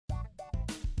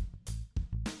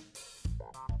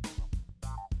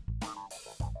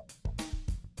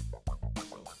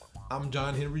I'm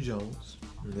John Henry Jones,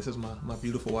 and this is my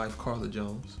beautiful wife, Karla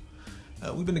Jones.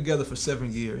 We've been together for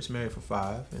 7 years, married for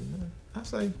 5, and I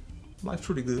say life's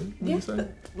pretty good. What do you say?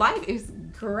 Life is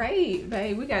great,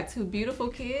 babe. We got 2 beautiful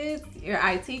kids, your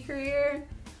IT career.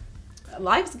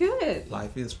 Life's good.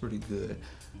 Life is pretty good.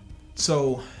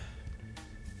 So,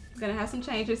 we're gonna have some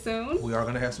changes soon. We are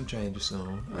gonna have some changes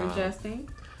soon. We're adjusting.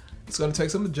 It's gonna take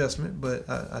some adjustment, but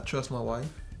I trust my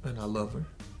wife and I love her.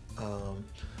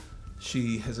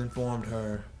 She has informed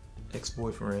her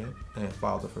ex-boyfriend and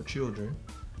father of her children,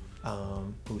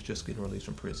 who's just getting released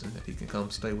from prison, that he can come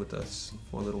stay with us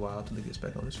for a little while till he gets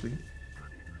back on his feet.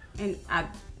 And I'm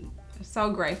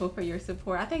so grateful for your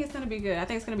support. I think it's gonna be good. I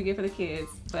think it's gonna be good for the kids,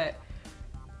 but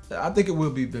I think it will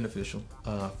be beneficial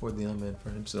for them and for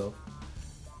himself.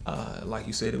 Like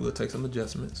you said, it will take some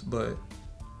adjustments, but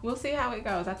we'll see how it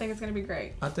goes. I think it's gonna be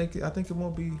great. I think it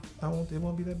won't be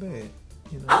that bad,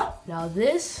 you know. Now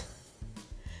this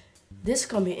is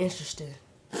gonna be interesting.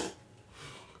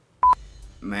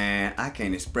 Man, I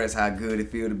can't express how good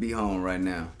it feels to be home right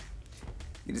now.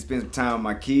 Get to spend some time with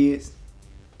my kids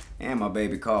and my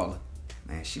baby Karla.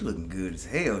 Man, she looking good as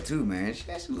hell too, man. She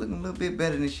actually looking a little bit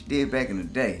better than she did back in the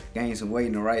day. Gained some weight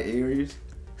in the right areas,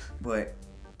 but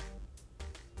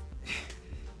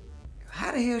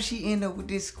how the hell she end up with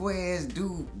this square ass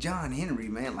dude, John Henry,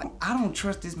 man? Like, I don't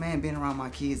trust this man being around my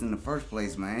kids in the first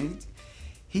place, man.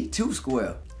 He too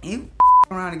square. He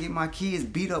around to get my kids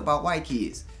beat up by white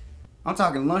kids. I'm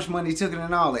talking lunch money took it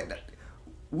and all that.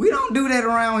 We don't do that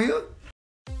around here.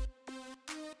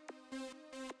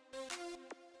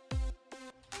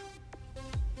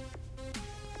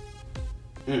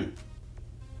 Good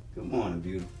morning,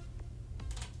 beautiful.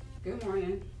 Good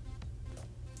morning.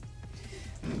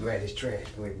 Let me grab this trash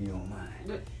for you if you don't mind.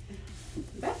 But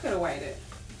that could have waited.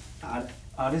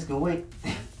 Oh, this can wait?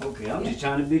 Okay, I'm just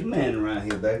trying to be the man around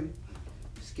here, baby.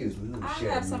 Excuse me. I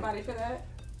have somebody for that.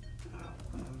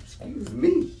 Excuse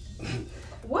me.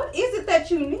 What is it that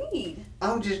you need?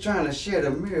 I'm just trying to share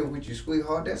the mirror with you,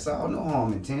 sweetheart. That's all. No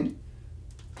harm intended.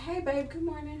 Hey, babe. Good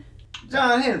morning.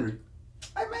 John Henry.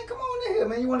 Hey, man, come on in here,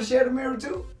 man. You want to share the mirror,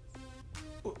 too?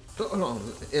 Hold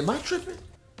on. Am I tripping?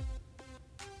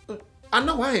 I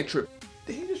know I ain't tripping.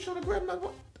 Did he just try to grab my...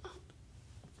 Hold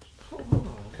on.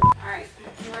 All right.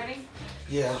 You ready?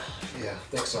 Yeah,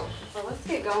 think so. Well, let's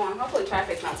get going. Hopefully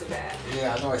traffic's not too bad.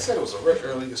 Yeah, I know. I said it was a wreck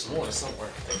early this morning somewhere.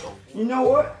 You know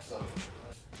what?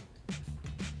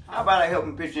 How about I help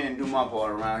him pitch in and do my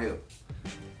part around here?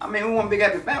 I mean, we want a big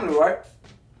happy family, right?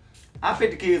 I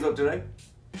picked the kids up today.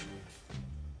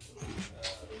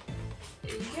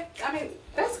 Yeah, I mean,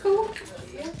 that's cool.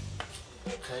 Yeah.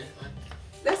 Okay.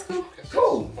 That's cool.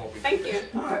 Cool. Thank you.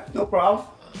 All right, no problem.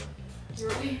 You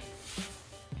ready?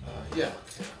 Yeah.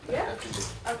 Yeah?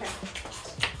 Okay.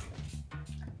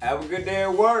 Have a good day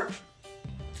at work.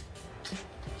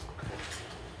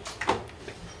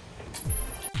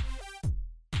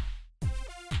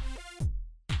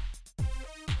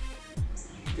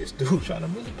 This dude trying to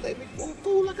really play me for a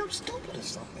fool like I'm stupid or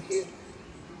something here.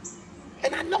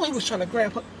 And I know he was trying to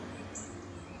grab her.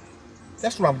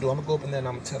 That's what I'm doing. I'm gonna go up in there and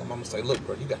I'm gonna tell him, I'm gonna say, look,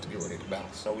 bro, you got to be ready to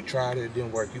bounce. So we tried it, it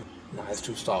didn't work. Nah, it's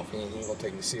too soft. He ain't gonna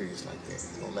take me serious like that.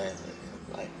 He's gonna laugh at me.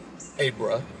 Like, hey,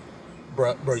 bruh,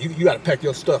 you gotta pack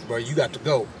your stuff, bro. You got to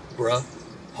go, bruh,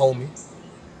 homie,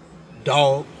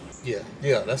 dog. Yeah,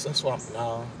 that's what I'm,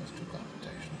 nah, that's too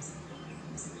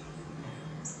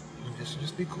confrontational.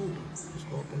 Just be cool. Just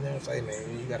go up in there and say,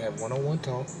 man, you gotta have one-on-one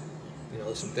talk. You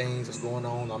know, some things that's going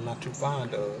on I'm not too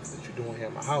fond of that you're doing here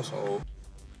in my household.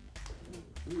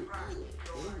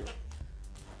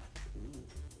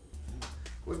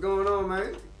 What's going on,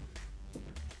 man?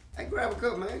 Hey, grab a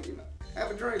cup, man. You know,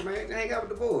 have a drink, man. Hang out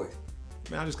with the boys.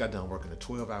 Man, I just got done working a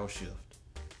 12-hour shift.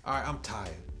 All right, I'm tired.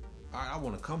 All right, I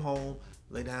want to come home,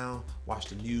 lay down, watch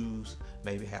the news,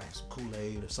 maybe have some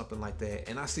Kool-Aid or something like that.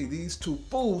 And I see these 2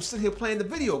 fools sitting here playing the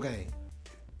video game.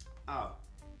 Oh,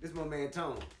 this is my man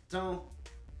Tone. Tone,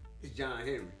 it's John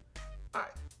Henry. All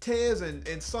right, Tez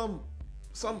and some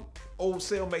old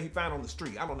cellmate he found on the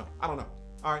street. I don't know.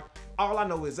 All right, all I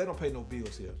know is they don't pay no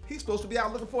bills here. He's supposed to be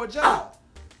out looking for a job.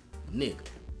 Nigga,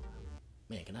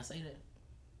 man, can I say that?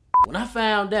 When I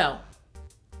found out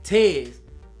Tez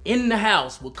in the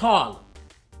house with Karla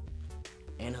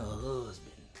and her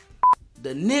husband,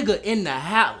 the nigga in the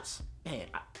house, man,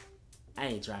 I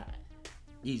ain't trying.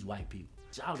 These white people,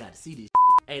 y'all got to see this.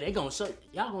 Hey, they gonna show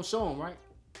y'all gonna show them, right?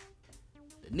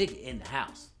 The nigga in the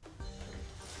house.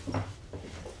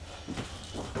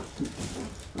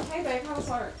 Hey, babe, how's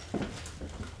work?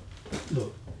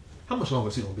 Look, how much longer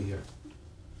is he gonna be here?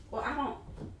 Well, I don't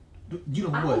You know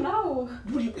what? I don't know.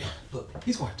 What do you? Look,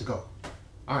 he's gonna have to go.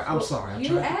 All All right, I'm sorry.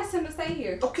 You asked him to stay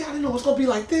here. Okay, I didn't know it's gonna be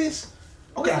like this.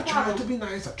 Okay, I What's the tried problem? to be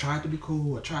nice. I tried to be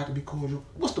cool. I tried to be cordial.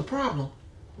 What's the problem?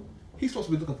 He's supposed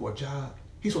to be looking for a job.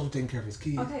 He's supposed to be taking care of his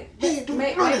kids. Okay. He ain't doing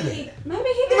Maybe none of he that. did None of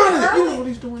it that. You know early. what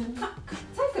he's doing?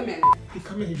 Take a minute. He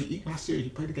come in here to eat my cereal. He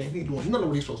play the game. He ain't doing none of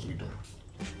what he's supposed to be doing.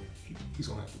 He's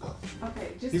gonna have to go.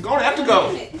 Okay, just He's gonna have to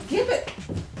go. Give it.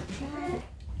 I'll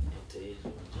tell you,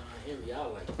 John Henry,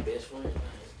 y'all like the best friends,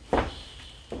 man.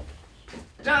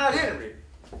 John Henry,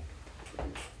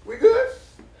 we good?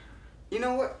 You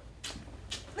know what?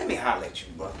 Let me holler at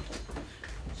you, brother.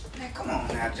 Man, come on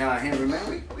now, John Henry,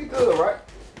 man. We good, right?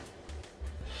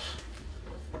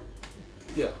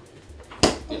 Yeah.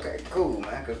 Okay, cool,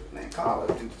 man. Cause man,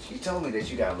 Karla, she told me that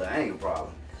you got a little anger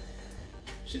problem.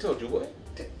 She told you what?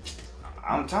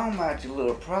 I'm talking about your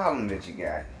little problem that you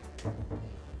got.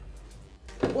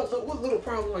 What little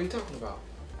problem are you talking about?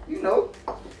 You know,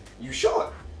 you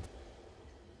short.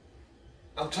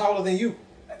 I'm taller than you.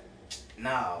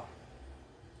 No,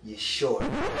 you're short.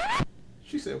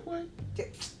 She said what? Yeah,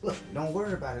 look, don't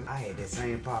worry about it. I had that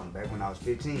same problem back when I was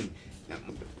 15. Now,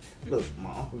 look,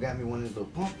 my uncle got me one of those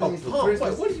little pump things for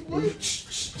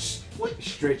Christmas. What?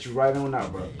 Stretch you right on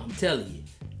out, bro. I'm telling you,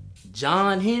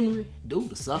 John Henry,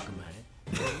 dude, a sucker,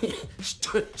 man.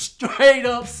 Straight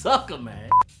up sucker,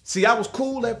 man. See, I was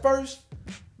cool at first,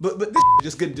 but this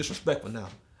just getting disrespectful now.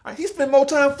 He spent more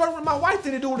time flirting with my wife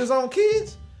than he do with his own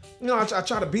kids. You know, I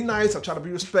try to be nice, I try to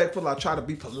be respectful, I try to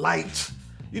be polite.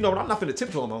 You know, but I'm not finna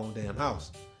tiptoe in my own damn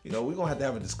house. You know, we're gonna have to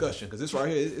have a discussion, because this right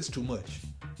here, it's too much.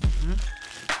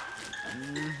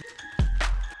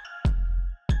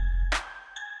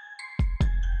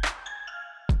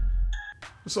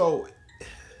 So,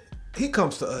 he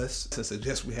comes to us to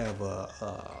suggest we have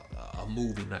a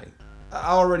movie night.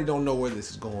 I already don't know where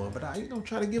this is going, but I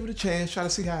try to give it a chance, try to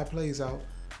see how it plays out.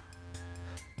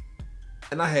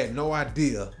 And I had no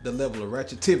idea the level of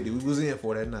ratchetivity we was in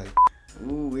for that night.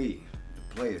 Ooh-wee,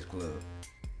 the Players Club.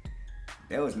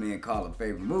 That was me and Karla's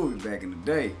favorite movie back in the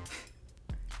day.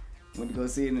 Went to go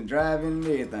see it in the drive-in and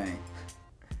everything.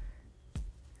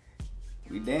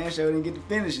 We damn sure didn't get to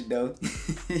finish it though.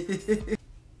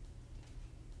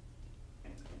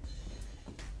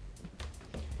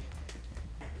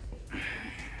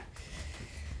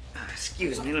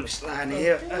 Excuse me, let me slide in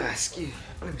here.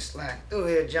 Let me slide through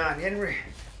here, John Henry.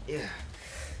 Yeah.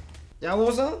 Y'all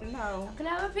want some? No. Can I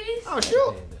have a piece? Oh,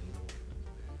 sure.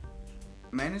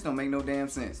 Man, this don't make no damn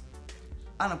sense.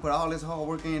 I done put all this hard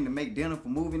work in to make dinner for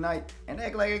movie night and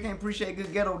act like I can't appreciate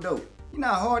good ghetto dope. You know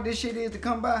how hard this shit is to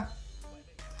come by?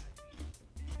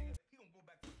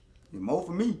 It's more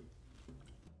for me.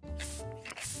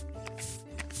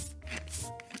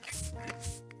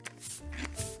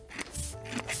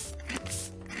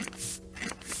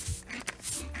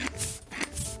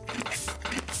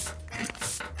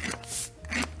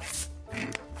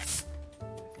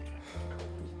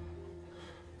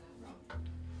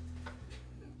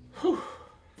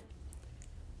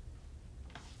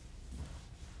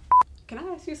 Can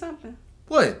I ask you something?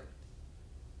 What?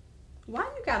 Why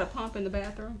you got a pump in the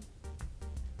bathroom?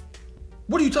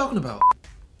 What are you talking about?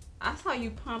 I saw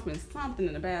you pumping something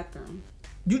in the bathroom.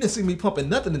 You didn't see me pumping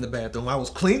nothing in the bathroom. I was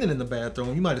cleaning in the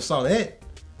bathroom. You might have saw that.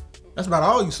 That's about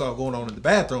all you saw going on in the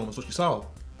bathroom. That's what you saw.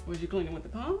 Was you cleaning with the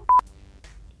pump?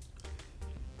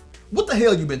 What the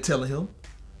hell you been telling him?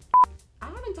 I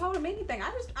haven't told him anything.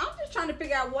 I'm just trying to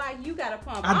figure out why you got a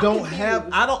pump. I'm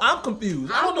confused.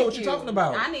 I don't know what you're talking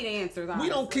about. I need answers. We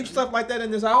don't honestly. keep stuff like that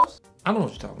in this house. I don't know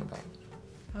what you're talking about.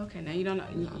 Okay, now you don't know.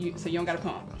 So you don't got a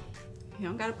pump. You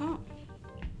don't got a pump.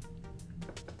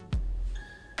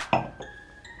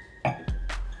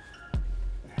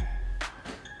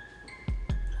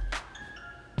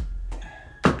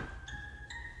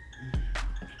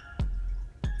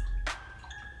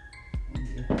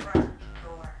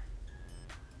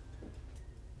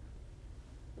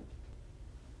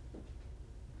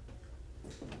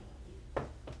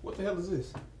 What the hell is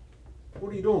this?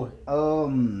 What are you doing?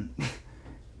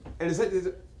 And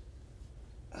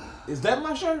is that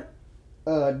my shirt?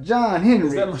 John Henry.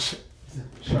 Is that my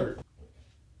shirt?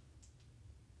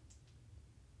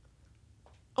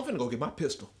 I'm finna go get my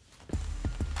pistol.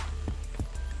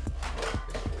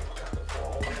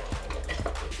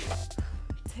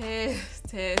 Tez.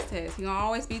 He gonna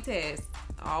always be Tez.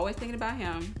 Always thinking about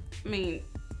him. I mean,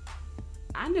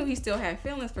 I knew he still had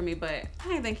feelings for me, but I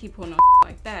didn't think he pulled no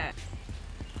like that.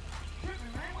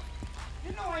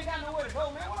 You know I ain't got nowhere to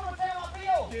go, man. What am I gonna tell my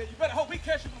P.O.? Yeah, you better hope he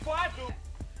catch you before I do.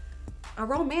 A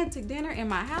romantic dinner in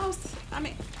my house? I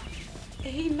mean,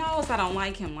 he knows I don't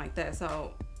like him like that,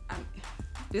 so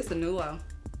this a new low.